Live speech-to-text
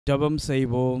ஜெபம்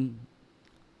செய்வோம்.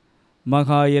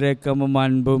 மகா இரக்கமும்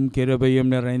அன்பும்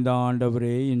கிருபையும் நிறைந்த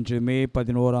ஆண்டவரே, இன்று மே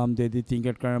 11ஆம் தேதி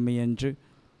திங்கட்கிழமை அன்று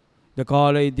இந்த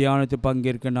காலை தியானத்தில்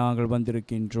பங்கேற்க நாங்கள்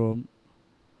வந்திருக்கின்றோம்.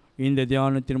 இந்த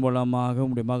தியானத்தின் மூலமாக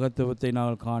உம்முடைய மகத்துவத்தை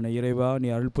நாங்கள் காண இறைவா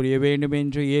நீ அருள் புரிய வேண்டும்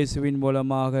என்று இயேசுவின்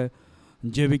மூலமாக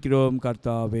ஜெபிக்கிறோம்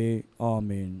கர்த்தாவே,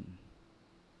 ஆமேன்.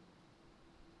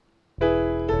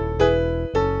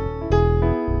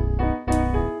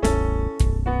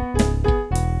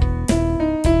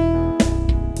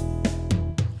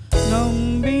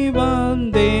 நம்பி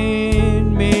வந்தேன்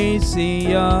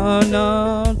மேசியா,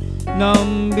 நான்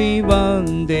நம்பி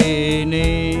வந்தேனே,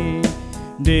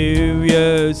 திவ்ய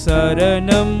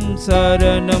சரணம்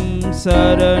சரணம்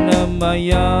சரணம்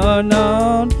ஐயா,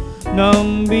 நான்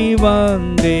நம்பி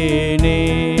வந்தேனே.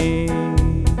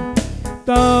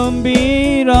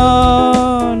 தம்பிரான்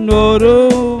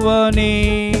ஒருவனே,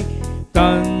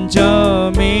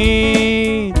 தஞ்சமே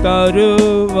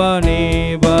தருவனே,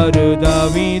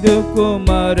 வருதாவிது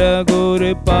குமர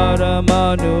குரு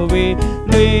பரமனுவே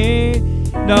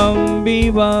நம்பி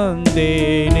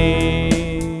வந்தேனே.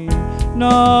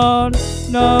 நான்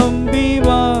நம்பி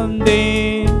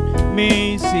வந்தேன்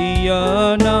மேசியா,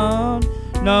 நான்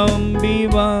நம்பி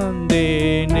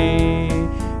வந்தேனே,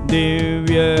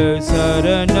 திவ்ய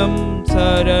சரணம்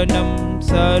சரணம்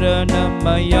சரணம்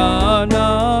ஐயா,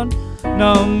 நான்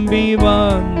நம்பி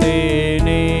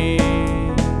வந்தேனே.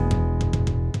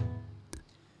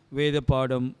 வேத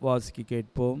பாடம் வாசிக்க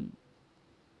கேட்போம்.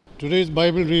 Today's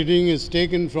Bible reading is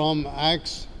taken from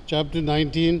Acts chapter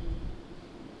 19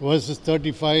 verses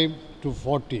 35 to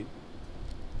 40.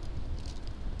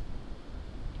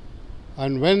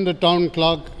 And when the town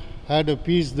clerk had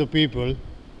appeased the people,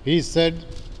 he said,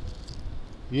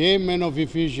 Ye men of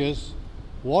Ephesus,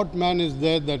 what man is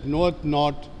there that knoweth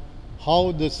not how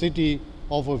the city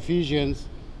of Ephesians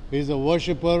is a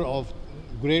worshipper of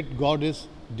great goddess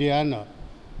Diana,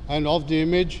 and of the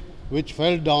image which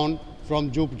fell down from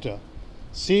Jupiter?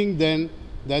 Seeing then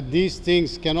that these things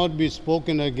cannot be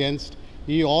spoken against,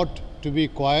 ye ought to be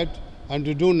quiet and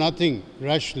to do nothing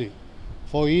rashly.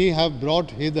 For ye have brought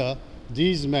hither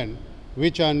these men,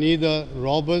 which are neither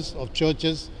robbers of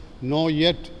churches, nor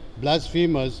yet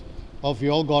blasphemers of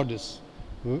your goddess.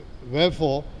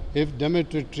 Wherefore, if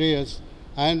Demetrius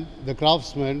and the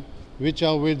craftsmen which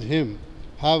are with him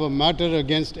have a matter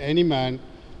against any man,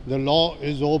 the law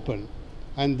is open,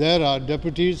 and there are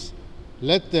deputies,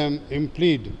 let them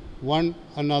implead one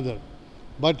another.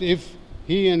 But if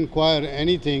he inquire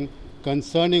anything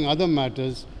concerning other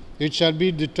matters, it shall be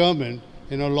determined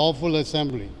in a lawful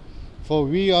assembly. For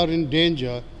we are in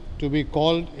danger to be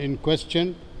called in question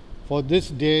for this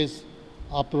day's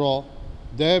uproar,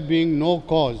 there being no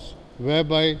cause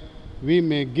whereby we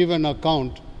may give an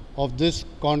account of this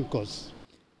concourse.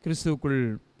 கிறிஸ்துவுக்குள்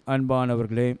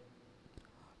அன்பானவர்களே,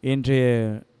 இன்றைய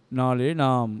நாளில்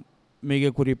நாம்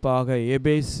மிக குறிப்பாக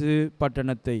எபேசு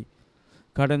பட்டணத்தை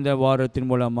கடந்த வாரத்தின்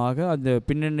மூலமாக அந்த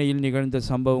பின்னணியில் நிகழ்ந்த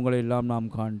சம்பவங்களை எல்லாம் நாம்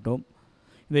காண்போம்.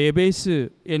 இந்த எபேசு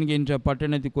என்கின்ற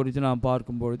பட்டணத்தை குறித்து நாம்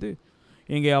பார்க்கும்பொழுது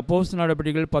இங்கே அப்போஸ்தலர்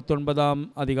நடபடிகள் 19ஆம்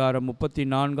அதிகாரம்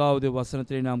 34வது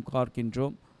வசனத்தை நாம்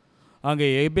பார்க்கின்றோம். அங்கே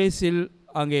எபேசில்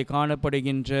அங்கே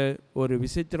காணப்படுகின்ற ஒரு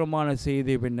விசித்திரமான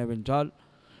செய்தி என்னவென்றால்,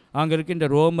 அங்கே இருக்கின்ற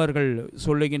ரோமர்கள்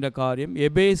சொல்லுகின்ற காரியம்,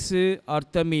 எபேசு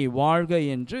அர்த்தமி வாழ்க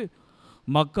என்று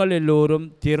மக்கள் எல்லோரும்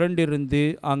திரண்டிருந்து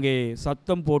அங்கே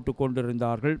சத்தம் போட்டு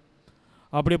கொண்டிருந்தார்கள்.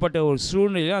 அப்படிப்பட்ட ஒரு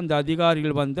சூழ்நிலையில் அந்த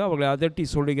அதிகாரிகள் வந்து அவர்களை அதட்டி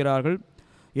சொல்லுகிறார்கள்,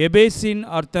 எபேசின்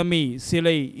அர்த்தமி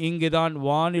சிலை இங்குதான்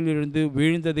வானிலிருந்து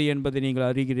வீழ்ந்தது என்பதை நீங்கள்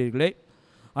அறிகிறீர்களே,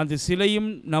 அந்த சிலையும்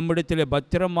நம்மிடத்தில்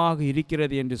பத்திரமாக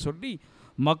இருக்கிறது என்று சொல்லி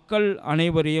மக்கள்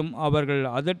அனைவரையும் அவர்கள்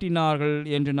அதட்டினார்கள்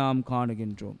என்று நாம்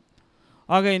காணுகின்றோம்.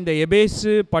 ஆக இந்த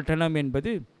எபேசு பட்டணம்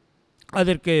என்பது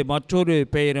அதற்கு மற்றொரு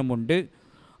பெயரும் உண்டு,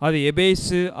 அது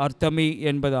எபேசு அர்த்தமி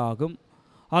என்பதாகும்.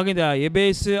 ஆக இந்த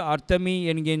எபேசு அர்த்தமி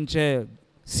என்கின்ற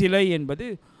சிலை என்பது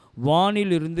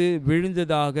வானிலிருந்து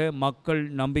விழுந்ததாக மக்கள்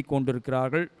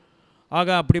நம்பிக்கொண்டிருக்கிறார்கள். ஆக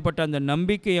அப்படிப்பட்ட அந்த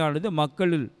நம்பிக்கையானது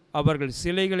மக்களில் அவர்கள்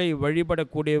சிலைகளை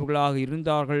வழிபடக்கூடியவர்களாக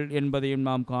இருந்தார்கள் என்பதையும்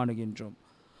நாம் காணுகின்றோம்.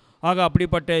 ஆக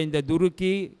அப்படிப்பட்ட இந்த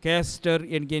துருக்கி கேஸ்டர்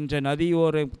என்கின்ற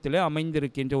நதியோரத்தில்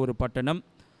அமைந்திருக்கின்ற ஒரு பட்டணம்.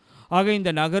 ஆக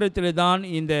இந்த நகரத்தில் தான்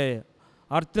இந்த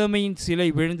அர்த்தமியின் சிலை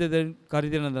விழுந்தது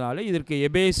கருதினதுனால இதற்கு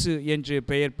எபேசு என்று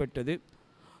பெயர் பெற்றது.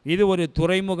 இது ஒரு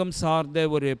துறைமுகம் சார்ந்த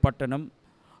ஒரு பட்டணம்.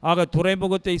 ஆக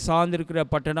துறைமுகத்தை சார்ந்திருக்கிற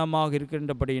பட்டணமாக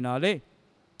இருக்கின்றபடியினாலே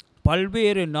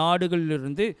பல்வேறு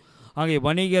நாடுகளிலிருந்து அங்கே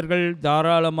வணிகர்கள்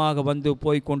தாராளமாக வந்து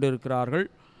போய் கொண்டிருக்கிறார்கள்.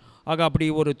 ஆக அப்படி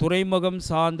ஒரு துறைமுகம்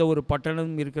சார்ந்த ஒரு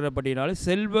பட்டணம் இருக்கிறபடினால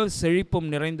செல்வ செழிப்பும்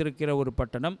நிறைந்திருக்கிற ஒரு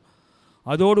பட்டணம்.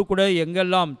 அதோடு கூட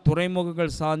எங்கெல்லாம்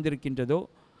துறைமுகங்கள் சார்ந்திருக்கின்றதோ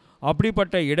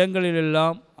அப்படிப்பட்ட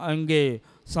இடங்களிலெல்லாம் அங்கே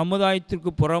சமுதாயத்திற்கு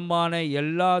புறம்பான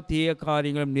எல்லா தீய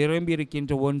காரியங்களும் நிரம்பி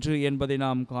இருக்கின்ற ஒன்று என்பதை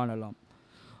நாம் காணலாம்.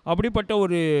 அப்படிப்பட்ட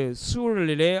ஒரு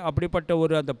சூழலிலே, அப்படிப்பட்ட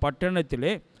ஒரு அந்த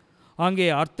பட்டணத்திலே அங்கே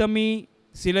அர்த்தமி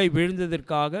சிலை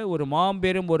விழுந்ததற்காக ஒரு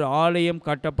மாபெரும் ஒரு ஆலயம்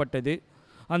கட்டப்பட்டது.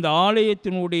 அந்த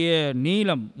ஆலயத்தினுடைய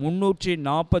நீளம்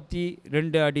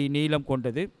 342 அடி நீளம்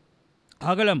கொண்டது.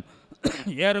 அகலம்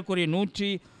ஏறக்குறைய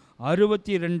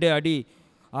 162 அடி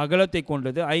அகலத்தை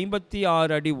கொண்டது.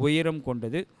 56 அடி உயரம்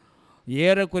கொண்டது.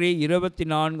 ஏறக்குறைய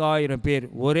 24,000 பேர்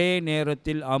ஒரே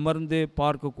நேரத்தில் அமர்ந்து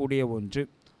பார்க்கக்கூடிய ஒன்று.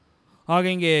 ஆக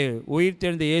இங்கே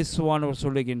உயிர்த்தெழுந்த இயேசுவானவர்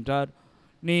சொல்லுகின்றார்,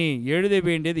 நீ எழுத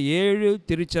வேண்டியது 7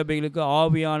 திருச்சபைகளுக்கு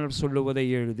ஆவியானவர் சொல்லுவதை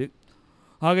எழுது.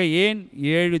 ஆக ஏன்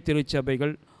 7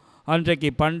 திருச்சபைகள்? அன்றைக்கு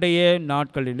பண்டைய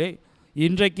நாட்களிலே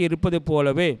இன்றைக்கு இருப்பது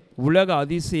போலவே உலக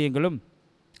அதிசயங்களும்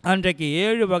அன்றைக்கு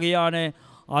 7 வகையான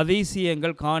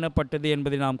அதிசயங்கள் காணப்பட்டது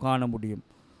என்பதை நாம் காண முடியும்.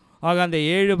 ஆக அந்த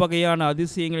 7 வகையான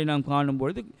அதிசயங்களை நாம்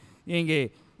காணும்பொழுது இங்கே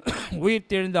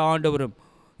உயிர்த்தெழுந்த ஆண்டவரும்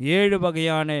 7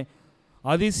 வகையான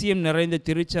அதிசயம் நிறைந்த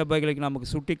திருச்சபைகளுக்கு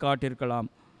நமக்கு சுட்டி காட்டியிருக்கலாம்.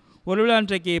 ஒருவேளை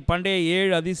அன்றைக்கு பண்டைய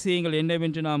 7 அதிசயங்கள்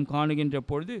என்னவென்று நாம் காணுகின்ற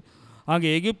பொழுது அங்கே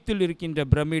எகிப்தில் இருக்கின்ற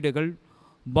பிரமிடுகள்,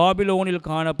 பாபிலோனில்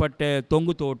காணப்பட்ட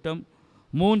தொங்கு தோட்டம்,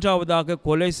 3வதாக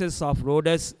கொலைசஸ் ஆஃப்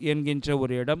ரோடஸ் என்கின்ற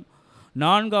ஒரு இடம்,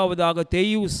 4வதாக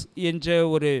தெயூஸ் என்ற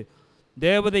ஒரு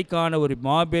தேவதைக்கான ஒரு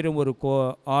மாபெரும் ஒரு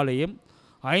ஆலயம்,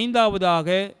 5வதாக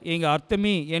இங்கே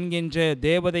அர்த்தமி என்கின்ற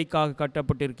தேவதைக்காக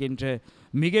கட்டப்பட்டிருக்கின்ற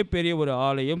மிகப்பெரிய ஒரு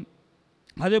ஆலயம்,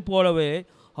 அதே போலவே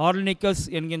ஹார்னிக்கஸ்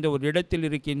என்கின்ற ஒரு இடத்தில்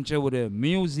இருக்கின்ற ஒரு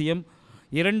மியூசியம்,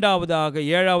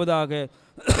 7வதாக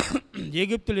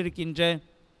எகிப்தில் இருக்கின்ற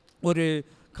ஒரு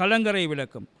கலங்கரை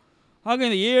விளக்கம். ஆக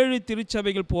இந்த 7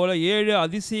 திருச்சபைகள் போல 7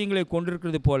 அதிசயங்களை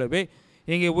கொண்டிருக்கிறது போலவே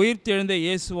இங்கே உயிர்த்தெழுந்த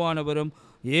இயேசுவானவரும்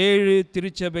 7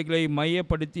 திருச்சபைகளை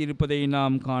மையப்படுத்தி இருப்பதை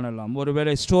நாம் காணலாம்.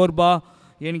 ஒருவேளை ஸ்டோர்பா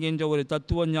என்கின்ற ஒரு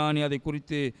தத்துவ ஞானி அதை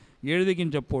குறித்து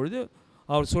எழுதுகின்ற பொழுது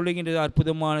அவர் சொல்லுகின்ற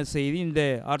அற்புதமான செய்தி, இந்த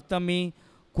அர்த்தமி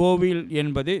கோவில்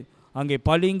என்பது அங்கே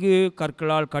பளிங்கு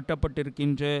கற்களால்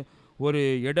கட்டப்பட்டிருக்கின்ற ஒரு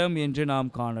இடம் என்று நாம்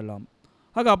காணலாம்.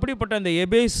 ஆக அப்படிப்பட்ட அந்த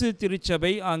எபேசு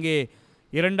திருச்சபை அங்கே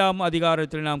 2ஆம்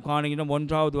அதிகாரத்தில் நாம் காணுகின்ற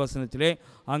 1வது வசனத்திலே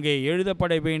அங்கே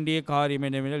எழுதப்பட வேண்டிய காரியம்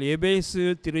என்னவென்றால், எபேசு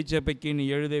திருச்சபைக்கு நீ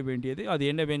எழுத வேண்டியது அது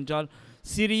என்னவென்றால்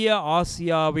சிறிய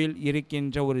ஆசியாவில்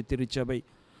இருக்கின்ற ஒரு திருச்சபை.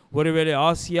 ஒருவேளை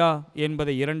ஆசியா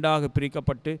என்பதை 2ஆக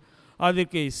பிரிக்கப்பட்டு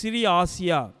அதற்கு சிறிய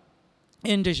ஆசியா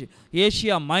என்று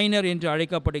ஏசியா மைனர் என்று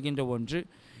அழைக்கப்படுகின்ற ஒன்று.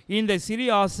 இந்த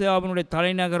சிறிய ஆசியாவினுடைய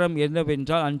தலைநகரம்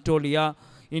என்னவென்றால் அன்டோலியா.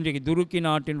 இன்றைக்கு துருக்கி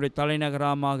நாட்டினுடைய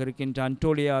தலைநகரமாக இருக்கின்ற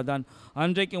அன்டோலியா தான்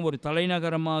அன்றைக்கும் ஒரு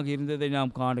தலைநகரமாக இருந்ததை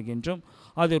நாம் காணுகின்றோம்.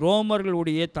 அது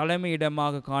ரோமர்களுடைய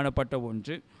தலைமையிடமாக காணப்பட்ட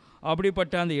ஒன்று.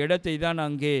 அப்படிப்பட்ட அந்த இடத்தை தான்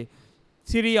அங்கே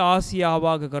சிறிய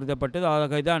ஆசியாவாக கருதப்பட்டது.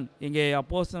 ஆக தான் இங்கே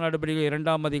அப்போஸ்தலர் நடபடிகள்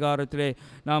 2ஆம் அதிகாரத்திலே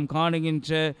நாம்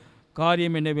காணுகின்ற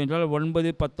காரியம் என்னவென்றால்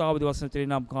 9, 10வது வசனத்திலே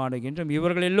நாம் காணுகின்றோம்,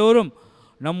 இவர்கள் எல்லோரும்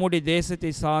நம்முடைய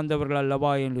தேசத்தை சார்ந்தவர்கள்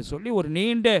அல்லவா என்று சொல்லி ஒரு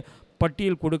நீண்ட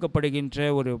பட்டியல் கொடுக்கப்படுகின்ற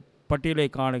ஒரு பட்டியலை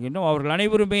காணுகின்றோம். அவர்கள்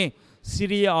அனைவருமே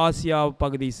சிறிய ஆசியா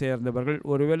பகுதியை சேர்ந்தவர்கள்.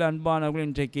 ஒருவேளை அன்பானவர்கள்,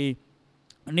 இன்றைக்கு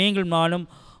நீங்கள் நானும்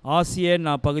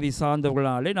ஆசிய பகுதி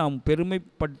சார்ந்தவர்களாலே நாம்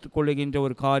பெருமைப்பட்டு கொள்ளுகின்ற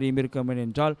ஒரு காரியம் இருக்கும்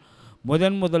என்றால்,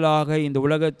 முதலாக இந்த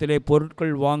உலகத்திலே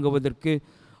பொருட்கள் வாங்குவதற்கு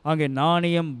அங்கே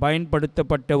நாணயம்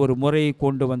பயன்படுத்தப்பட்ட ஒரு முறையை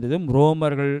கொண்டு வந்ததும்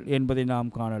ரோமர்கள் என்பதை நாம்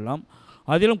காணலாம்.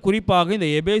 அதிலும் குறிப்பாக இந்த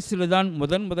எபேசில் தான்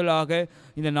முதலாக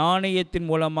இந்த நாணயத்தின்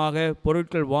மூலமாக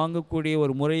பொருட்கள் வாங்கக்கூடிய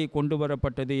ஒரு முறையை கொண்டு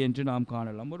வரப்பட்டது என்று நாம்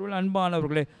காணலாம். ஒருவேளை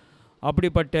அன்பானவர்களே,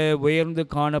 அப்படிப்பட்ட உயர்ந்து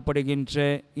காணப்படுகின்ற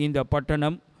இந்த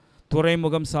பட்டணம்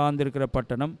துறைமுகம் சார்ந்திருக்கிற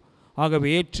பட்டணம். ஆகவே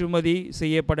ஏற்றுமதி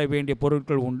செய்யப்பட வேண்டிய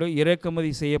பொருட்கள் உண்டு,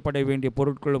 இறக்குமதி செய்யப்பட வேண்டிய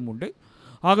பொருட்களும் உண்டு.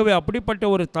 ஆகவே அப்படிப்பட்ட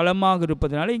ஒரு தலமாக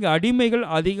இருப்பதனால இங்கே அடிமைகள்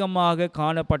அதிகமாக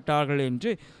காணப்பட்டார்கள் என்று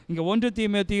இங்கே 1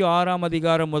 தீமோத்தேயு 6ஆம்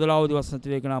அதிகாரம் 1வது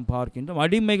வசனத்திലേക്ക് நாம் பார்க்கின்றோம்.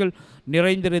 அடிமைகள்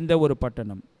நிறைந்திருந்த ஒரு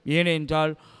பட்டணம்.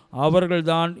 ஏனென்றால்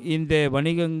அவர்கள்தான் இந்த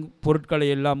வணிக பொருட்களை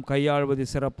எல்லாம் கையாள்வது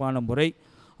சிறப்பான முறை.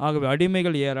 ஆகவே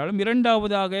அடிமைகள் ஏராளம்.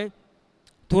 2வதாக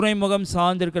துறைமுகம்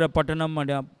சார்ந்திருக்கிற பட்டணம்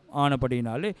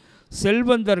ஆனபடினாலே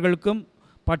செல்வந்தர்களுக்கும்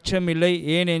பட்சமில்லை.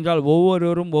 ஏனென்றால்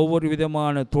ஒவ்வொருவரும் ஒவ்வொரு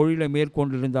விதமான தொழிலை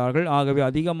மேற்கொண்டிருந்தார்கள். ஆகவே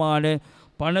அதிகமான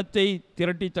பணத்தை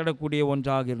திரட்டி தரக்கூடிய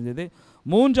ஒன்றாக இருந்தது.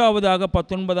 3வதாக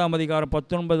 19ஆம் அதிகாரம்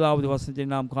 19வது வசனத்தை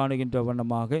நாம் காணுகின்ற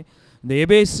வண்ணமாக இந்த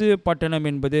எபேசு பட்டணம்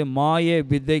என்பது மாய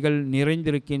வித்தைகள்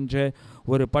நிறைந்திருக்கின்ற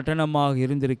ஒரு பட்டணமாக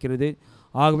இருந்திருக்கிறது.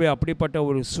 ஆகவே அப்படிப்பட்ட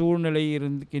ஒரு சூழ்நிலை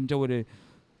இருக்கின்ற ஒரு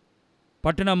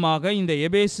பட்டணமாக இந்த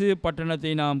எபேசு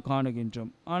பட்டணத்தை நாம்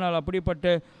காணுகின்றோம். ஆனால் அப்படிப்பட்ட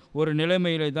ஒரு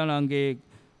நிலைமையிலே தான்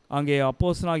அங்கே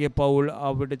அப்போஸ்தலனாகிய பவுல்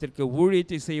அவ்விடத்திற்கு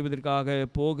ஊழியத்தை செய்வதற்காக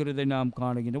போகிறதை நாம்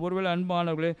காணுகின்றோம். ஒருவேளை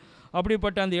அன்பானவர்களே,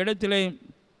 அப்படிப்பட்ட அந்த இடத்திலே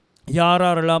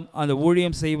யாரெல்லாம் அந்த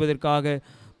ஊழியம் செய்வதற்காக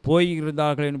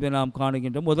போயிருந்தார்கள் என்பதை நாம்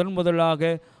காணுகின்றோம்.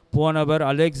 முதலாக போனவர்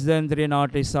அலெக்சாந்திரிய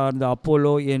நாட்டை சார்ந்த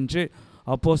அப்போலோ என்று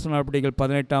அப்போஸ்தலர் நடவடிக்கைகள்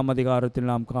 18ஆம் அதிகாரத்தில்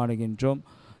நாம் காணுகின்றோம்.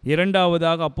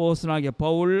 இரண்டாவதாக அப்போஸ்தலனாகிய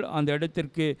பவுல் அந்த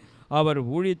இடத்திற்கு அவர்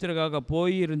ஊழியத்திற்காக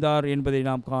போயிருந்தார் என்பதை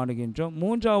நாம் காணுகின்றோம்.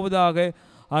 மூன்றாவதாக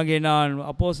அங்கே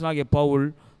அப்போஸ்தலனாகிய பவுல்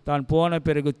தான் போன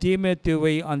பிறகு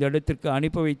தீமோத்தேயுவை அந்த இடத்திற்கு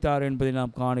அனுப்பி வைத்தார் என்பதை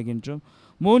நாம் காணுகின்றோம்.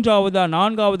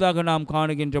 நான்காவதாக நாம்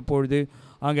காணுகின்ற பொழுது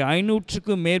அங்கே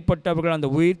 500க்கும் மேற்பட்டவர்கள் அந்த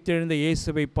உயிர்த்தெழுந்த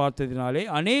இயேசுவை பார்த்ததினாலே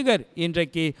அநேகர்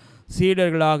இன்றைக்கு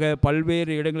சீடர்களாக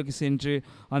பல்வேறு இடங்களுக்கு சென்று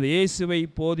அந்த இயேசுவை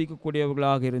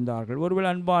போதிக்கக்கூடியவர்களாக இருந்தார்கள். ஒருவேளை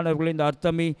அன்பானவர்கள், இந்த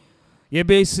அர்த்தமி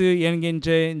எபேசு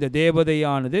என்கின்ற இந்த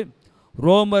தேவதையானது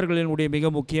ரோமர்களினுடைய மிக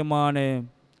முக்கியமான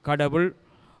கடவுள்.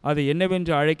 அது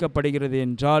என்னவென்று அழைக்கப்படுகிறது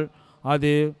என்றால்,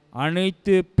 அது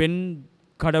அனைத்து பெண்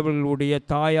கடவுள்களுடைய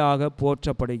தாயாக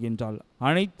போற்றப்படுகின்றாள்.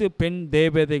 அனைத்து பெண்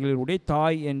தேவதைகளுடைய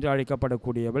தாய் என்று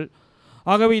அழைக்கப்படக்கூடியவள்.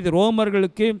 ஆகவே இது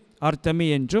ரோமர்களுக்கு அர்த்தமி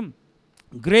என்றும்,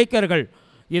 கிரேக்கர்கள்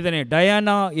இதனை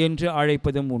டயானா என்று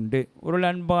அழைப்பதும் உண்டு. ஒரு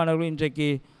அன்பானவர்கள், இன்றைக்கு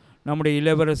நம்முடைய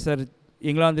இளவரசர்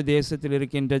இங்கிலாந்து தேசத்தில்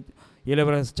இருக்கின்ற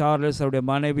இளவரசர் சார்லஸ் அவருடைய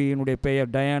மனைவியினுடைய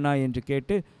பெயர் டயானா என்று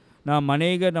கேட்டு நாம்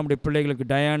அநேகர் நம்முடைய பிள்ளைகளுக்கு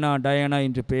டயானா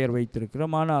என்று பெயர்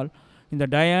வைத்திருக்கிறோம். ஆனால் இந்த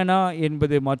டயானா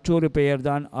என்பது மற்றொரு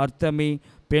பெயர்தான். அர்த்தமி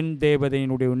பெண்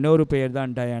தேவதையினுடைய இன்னொரு பெயர்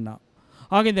தான் டயானா.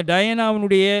 ஆக இந்த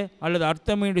டயானாவினுடைய அல்லது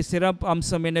அர்த்தமியுடைய சிறப்பு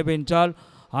அம்சம் என்னவென்றால்,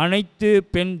 அனைத்து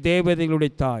பெண்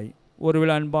தேவதைகளுடைய தாய்.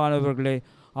 ஒருவேளை அன்பானவர்களே,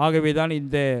 ஆகவே தான்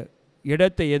இந்த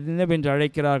இடத்தை என்னவென்று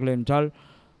அழைக்கிறார்கள் என்றால்,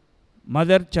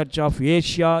 மதர் சர்ச் ஆஃப்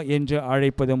ஏஷியா என்று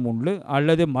அழைப்பதும் உண்டு,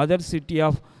 அல்லது மதர் சிட்டி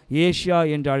ஆஃப் ஏஷியா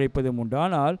என்று அழைப்பதும் உண்டு.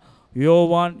 ஆனால்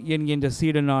யோவான் என்கின்ற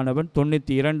சீடனானவன்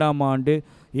 92ஆம் ஆண்டு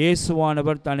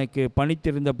இயேசுவானவர் தனக்கு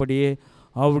பணித்திருந்தபடியே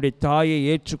அவருடைய தாயை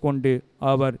ஏற்றுக்கொண்டு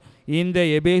அவர் இந்த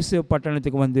எபேசு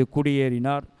பட்டணத்துக்கு வந்து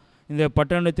குடியேறினார். இந்த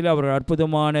பட்டணத்தில் அவர்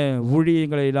அற்புதமான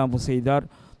ஊழியங்களை எல்லாம் செய்தார்.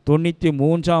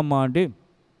 93ஆம் ஆண்டு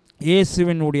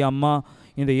இயேசுவினுடைய அம்மா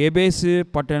இந்த எபேசு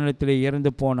பட்டணத்தில்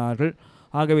இறந்து போனார்கள்.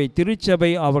 ஆகவே திருச்சபை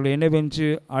அவர்கள் என்னவென்று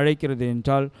அழைக்கிறது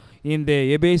என்றால், இந்த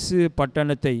எபேசு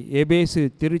பட்டணத்தை எபேசு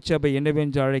திருச்சபை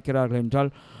என்னவென்று அழைக்கிறார்கள் என்றால்,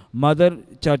 மதர்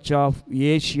சர்ச் ஆஃப்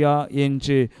ஏஷியா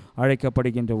என்று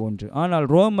அழைக்கப்படுகின்ற ஒன்று. ஆனால்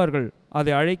ரோமர்கள்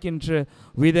அதை அழைக்கின்ற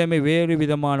விதமே வேறு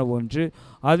விதமான ஒன்று.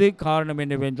 அது காரணம்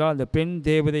என்னவென்றால், அந்த பெண்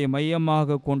தேவதையை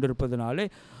மையமாக கொண்டிருப்பதனாலே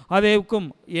அதற்கும்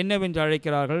என்னவென்று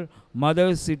அழைக்கிறார்கள்,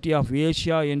 மதர் சிட்டி ஆஃப்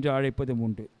ஏஷியா என்று அழைப்பதும்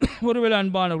உண்டு. ஒருவேளை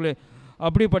அன்பானவர்களே,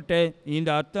 அப்படிப்பட்ட இந்த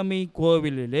அர்த்தமி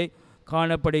கோவிலிலே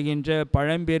காணப்படுகின்ற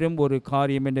பழம்பெரும் ஒரு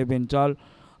காரியம் என்னவென்றால்,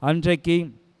 அன்றைக்கு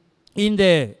இந்த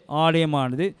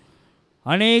ஆலயமானது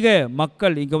அநேக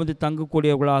மக்கள் இங்கே வந்து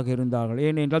தங்கக்கூடியவர்களாக இருந்தார்கள்.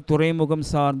 ஏனென்றால் துறைமுகம்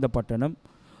சார்ந்த பட்டணம்.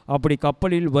 அப்படி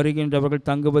கப்பலில் வருகின்றவர்கள்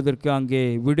தங்குவதற்கு அங்கே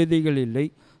விடுதிகள் இல்லை.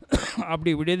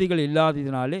 அப்படி விடுதிகள்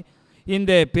இல்லாததினாலே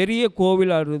இந்த பெரிய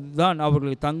கோவில் தான்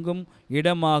அவர்கள் தங்கும்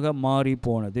இடமாக மாறி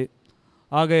போனது.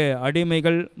 ஆக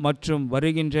அடிமைகள் மற்றும்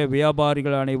வருகின்ற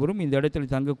வியாபாரிகள் அனைவரும் இந்த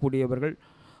இடத்தில் தங்கக்கூடியவர்கள்.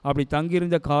 அப்படி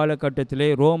தங்கியிருந்த காலகட்டத்திலே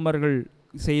ரோமர்கள்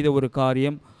செய்த ஒரு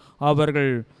காரியம்,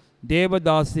 அவர்கள்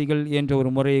தேவதாசிகள் என்ற ஒரு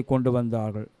முறையை கொண்டு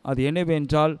வந்தார்கள். அது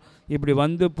என்னவென்றால், இப்படி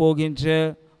வந்து போகின்ற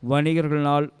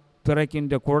வணிகர்களால்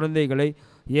பிறக்கின்ற குழந்தைகளை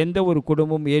எந்த ஒரு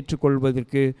குடும்பமும்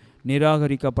ஏற்றுக்கொள்வதற்கு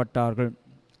நிராகரிக்கப்பட்டார்கள்.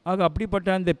 ஆக அப்படிப்பட்ட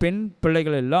அந்த பெண்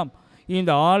பிள்ளைகள் எல்லாம்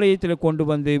இந்த ஆலயத்தில் கொண்டு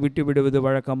வந்து விட்டு விடுவது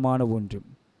வழக்கமான ஒன்று.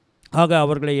 ஆக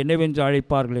அவர்களை என்னவென்று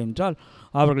அழைப்பார்கள் என்றால்,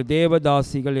 அவர்கள்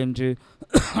தேவதாசிகள் என்று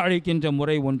அழைக்கின்ற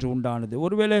முறை ஒன்று உண்டானது.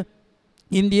 ஒருவேளை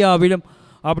இந்தியாவிலும்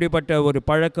அப்படிப்பட்ட ஒரு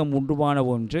பழக்கம் உருவான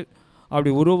ஒன்று.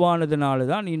 அப்படி உருவானதுனால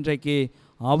தான் இன்றைக்கு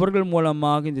அவர்கள்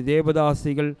மூலமாக இந்த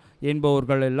தேவதாசிகள்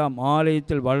என்பவர்கள் எல்லாம்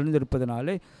ஆலயத்தில்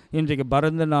வளர்ந்திருப்பதனாலே இன்றைக்கு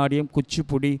பரதநாட்டியம்,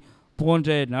 குச்சிப்புடி போன்ற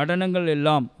நடனங்கள்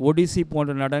எல்லாம், ஒடிசி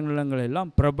போன்ற நடனங்கள்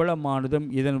எல்லாம் பிரபலமானதும்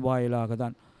இதன் வாயிலாக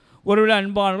தான். ஒருவேளை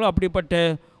அன்பானவர்கள், அப்படிப்பட்ட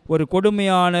ஒரு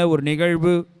கொடுமையான ஒரு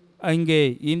நிகழ்வு இங்கே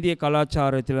இந்திய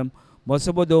கலாச்சாரத்திலும்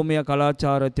மெசபடோமியா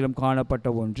கலாச்சாரத்திலும் காணப்பட்ட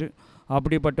ஒன்று.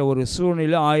 அப்படிப்பட்ட ஒரு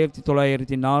சூழ்நிலை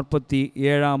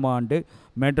 1947ஆம் ஆண்டு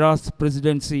மெட்ராஸ்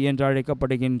பிரசிடென்சி என்று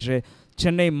அழைக்கப்படுகின்ற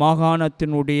சென்னை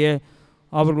மாகாணத்தினுடைய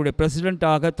அவர்களுடைய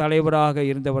பிரசிடெண்ட்டாக தலைவராக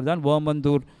இருந்தவர் தான்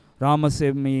ஓமந்தூர்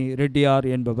ராமசாமி ரெட்டியார்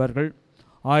என்பவர்கள்.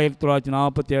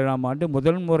 1947ஆம் ஆண்டு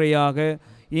முதல் முறையாக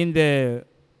இந்த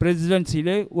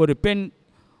பிரசிடென்சியிலே ஒரு பெண்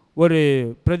ஒரு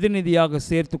பிரதிநிதியாக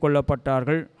சேர்த்து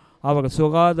கொள்ளப்பட்டார்கள். அவர்கள்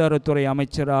சுகாதாரத்துறை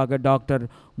அமைச்சராக டாக்டர்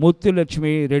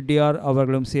முத்துலட்சுமி ரெட்டியார்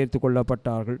அவர்களும் சேர்த்து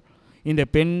கொள்ளப்பட்டார்கள். இந்த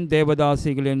பெண்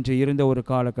தேவதாசிகள் என்று இருந்த ஒரு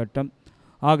காலகட்டம்.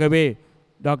 ஆகவே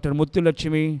டாக்டர்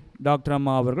முத்துலட்சுமி டாக்டர்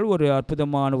அம்மா அவர்கள் ஒரு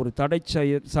அற்புதமான ஒரு தடை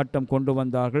சட்டம் கொண்டு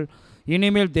வந்தார்கள்.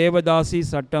 இனிமேல் தேவதாசி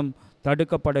சட்டம்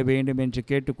தடுக்கப்பட வேண்டும் என்று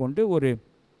கேட்டுக்கொண்டு ஒரு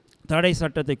தடை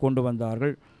சட்டத்தை கொண்டு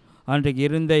வந்தார்கள். அன்றைக்கு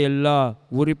இருந்த எல்லா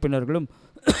உறுப்பினர்களும்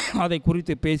அதை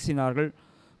குறித்து பேசினார்கள்.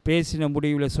 பேசின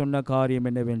முடிவில் சொன்ன காரியம்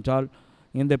என்னவென்றால்,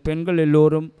 இந்த பெண்கள்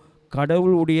எல்லோரும்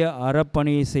கடவுளுடைய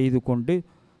அறப்பணியை செய்து கொண்டு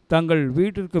தங்கள்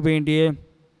வீட்டிற்கு வேண்டிய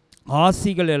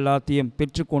ஆசிகள் எல்லாத்தையும்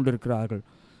பெற்று கொண்டிருக்கிறார்கள்.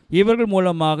 இவர்கள்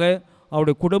மூலமாக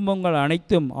அவருடைய குடும்பங்கள்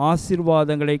அனைத்தும்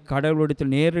ஆசீர்வாதங்களை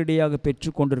கடவுளிடத்தில் நேரடியாக பெற்று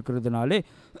கொண்டிருக்கிறதுனாலே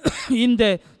இந்த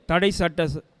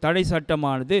தடை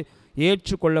சட்டமானது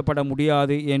ஏற்றுக்கொள்ளப்பட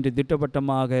முடியாது என்று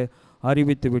திட்டவட்டமாக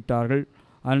அறிவித்து விட்டார்கள்.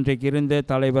 அன்றைக்கு இருந்த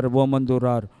தலைவர்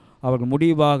ஓமந்தூரார் அவர்கள்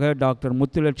முடிவாக டாக்டர்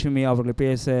முத்துலட்சுமி அவர்கள்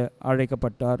பேச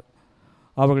அழைக்கப்பட்டார்.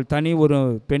 அவர்கள் தனி ஒரு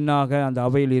பெண்ணாக அந்த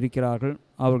அவையில் இருக்கிறார்கள்.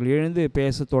 அவர்கள் எழுந்து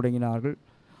பேச தொடங்கினார்கள்.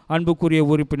 அன்புக்குரிய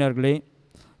உறுப்பினர்களே,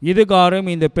 இதுகாரம்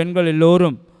இந்த பெண்கள்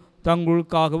எல்லோரும்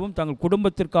தங்களுக்காகவும் தங்கள்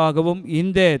குடும்பத்திற்காகவும்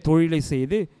இந்த தொழிலை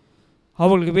செய்து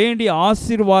அவர்களுக்கு வேண்டிய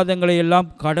ஆசீர்வாதங்களை எல்லாம்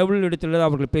கடவுளிடத்தில்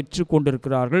அவர்கள் பெற்று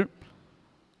கொண்டிருக்கிறார்கள்.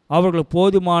 அவர்கள்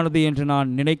போதுமானது என்று நான்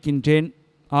நினைக்கின்றேன்.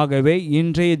 ஆகவே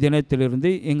இன்றைய தினத்திலிருந்து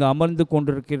இங்கு அமர்ந்து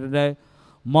கொண்டிருக்கிற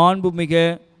மாண்புமிக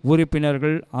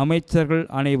உறுப்பினர்கள், அமைச்சர்கள்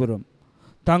அனைவரும்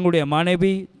தங்களுடைய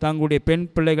மனைவி, தங்களுடைய பெண்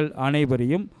பிள்ளைகள்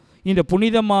அனைவரையும் இந்த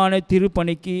புனிதமான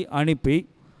திருப்பணிக்கு அனுப்பி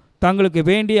தங்களுக்கு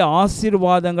வேண்டிய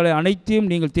ஆசீர்வாதங்களை அனைத்தையும்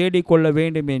நீங்கள் தேடிக்கொள்ள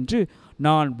வேண்டும் என்று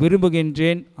நான்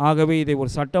விரும்புகின்றேன். ஆகவே இதை ஒரு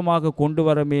சட்டமாக கொண்டு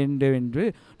வர வேண்டும் என்று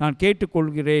நான்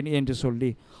கேட்டுக்கொள்கிறேன் என்று சொல்லி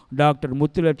டாக்டர்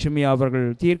முத்துலட்சுமி அவர்கள்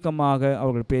தீர்க்கமாக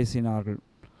அவர்கள் பேசினார்கள்.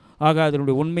 ஆக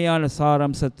அதனுடைய உண்மையான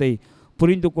சாராம்சத்தை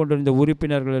புரிந்து கொண்டிருந்த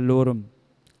உறுப்பினர்கள் எல்லோரும்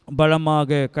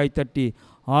பலமாக கைத்தட்டி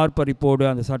ஆர்ப்பரிப்போடு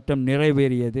அந்த சட்டம்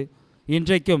நிறைவேறியது.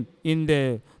 இன்றைக்கும் இந்த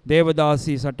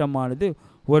தேவதாசி சட்டமானது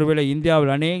ஒருவேளை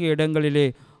இந்தியாவில் அநேக இடங்களிலே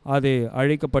அது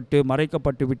அழிக்கப்பட்டு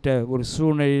மறைக்கப்பட்டு விட்ட ஒரு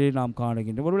சூழ்நிலையை நாம்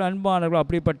காணுகின்றோம். ஒருவேளை அன்பானவர்கள்,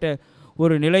 அப்படிப்பட்ட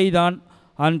ஒரு நிலைதான்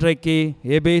அன்றைக்கு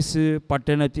எபேசு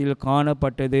பட்டணத்தில்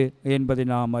காணப்பட்டது என்பதை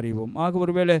நாம் அறிவோம். ஆக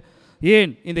ஒருவேளை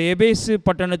ஏன் இந்த எபேசு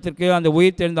பட்டணத்திற்கு அந்த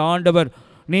உயிர்த்தெழுந்த ஆண்டவர்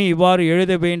நீ இவ்வாறு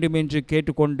எழுத வேண்டும் என்று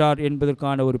கேட்டுக்கொண்டார்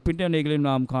என்பதற்கான ஒரு பின்னணிகளையும்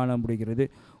நாம் காண முடிகிறது.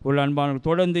 ஒரு அன்பானவர்கள்,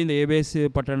 தொடர்ந்து இந்த எபேசு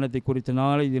பட்டணத்தை குறித்த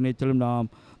நாளை தினத்திலும் நாம்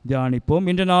தியானிப்போம்.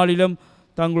 இன்ற நாளிலும்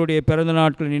தங்களுடைய பிறந்த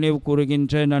நாட்களை நினைவு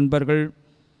கூறுகின்ற நண்பர்கள்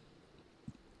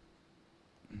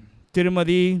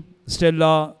திருமதி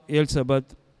ஸ்டெல்லா எல்சபத்,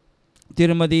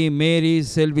 திருமதி மேரி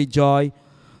செல்வி ஜாய்,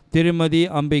 திருமதி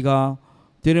அம்பிகா,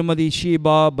 திருமதி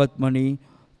ஷீபா பத்மணி,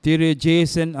 திரு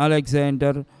ஜேசன்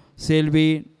அலெக்சாண்டர், செல்வி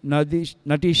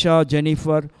நட்டிஷா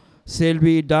ஜெனிஃபர்,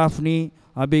 செல்வி டாஃப்னி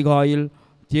அபிகாயில்,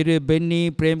 திரு பென்னி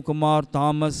பிரேம்குமார்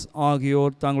தாமஸ்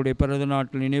ஆகியோர் தங்களுடைய பிறந்த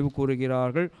நாட்கள் நினைவு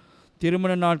கூறுகிறார்கள்.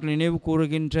 திருமண நாட்கள் நினைவு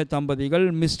கூறுகின்ற தம்பதிகள்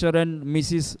mister and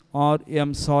Mrs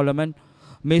RM. Solomon,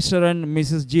 mister and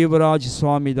Mrs Jeevaraj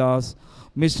Swamidas,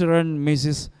 mister and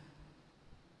Mrs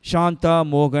Shantha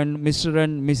மோகன், mister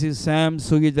and Mrs Sam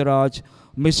சுகிதராஜ்,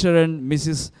 mister and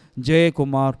Mrs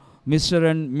Jayakumar, mister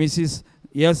and Mrs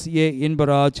SA.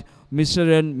 Inbaraj, mister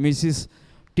and Mrs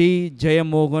D.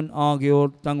 Jeyamohan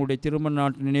ஆகியோர் தங்களுடைய திருமண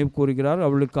நாட்கள் நினைவு கூறுகிறார்.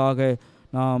 அவளுக்காக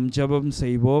நாம் ஜெபம்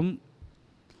செய்வோம்.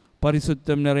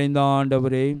 பரிசுத்தம் நிறைந்த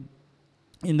ஆண்டவரே,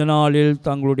 இந்த நாளில்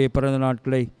தங்களுடைய பிறந்த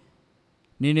நாட்களை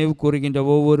நினைவு கூறுகின்ற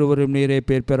ஒவ்வொருவரும் நீரே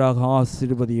பேர் பேராக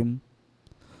ஆசீர்வதியும்.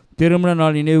 திருமண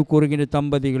நாள் நினைவு கூறுகின்ற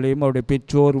தம்பதிகளையும் அவருடைய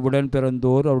பெற்றோர், உடன்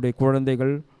பிறந்தோர், அவருடைய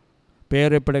குழந்தைகள்,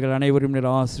 பேரப்பிள்ளைகள் அனைவரும் நீர்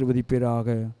ஆசீர்வதிப்பீராக.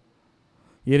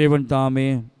 இறைவன் தாமே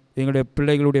எங்களுடைய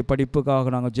பிள்ளைகளுடைய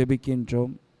படிப்புக்காக நாங்கள்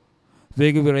ஜெபிக்கின்றோம்.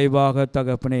 வெகு விரைவாக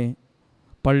தகப்பனே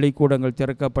பள்ளிக்கூடங்கள்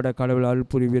திறக்கப்பட கடவுள்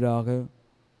அருள் புரிவீராக.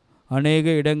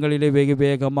 அநேக இடங்களிலே வெகு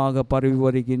வேகமாக பரவி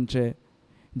வருகின்ற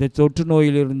இந்த தொற்று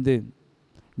நோயிலிருந்து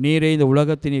நீரை இந்த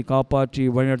உலகத்தை நீர் காப்பாற்றி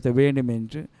வழிநடத்த வேண்டும்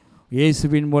என்று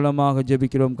இயேசுவின் மூலமாக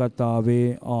ஜெபிக்கிறோம் கர்த்தாவே,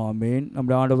 ஆமேன்.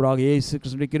 நம்முடைய ஆண்டவராக இயேசு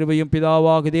கிறிஸ்துவின் கிருபையும்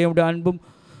பிதாவாக தேவனுடைய அன்பும்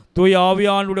தூய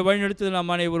ஆவியானவருடைய வழிநடத்துதல்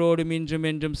நம் அனைவரோடும் இன்றும்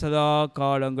என்றும் சதா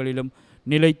காலங்களிலும்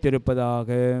நிலைத்திருப்பதாக.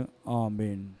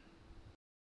 ஆமேன்.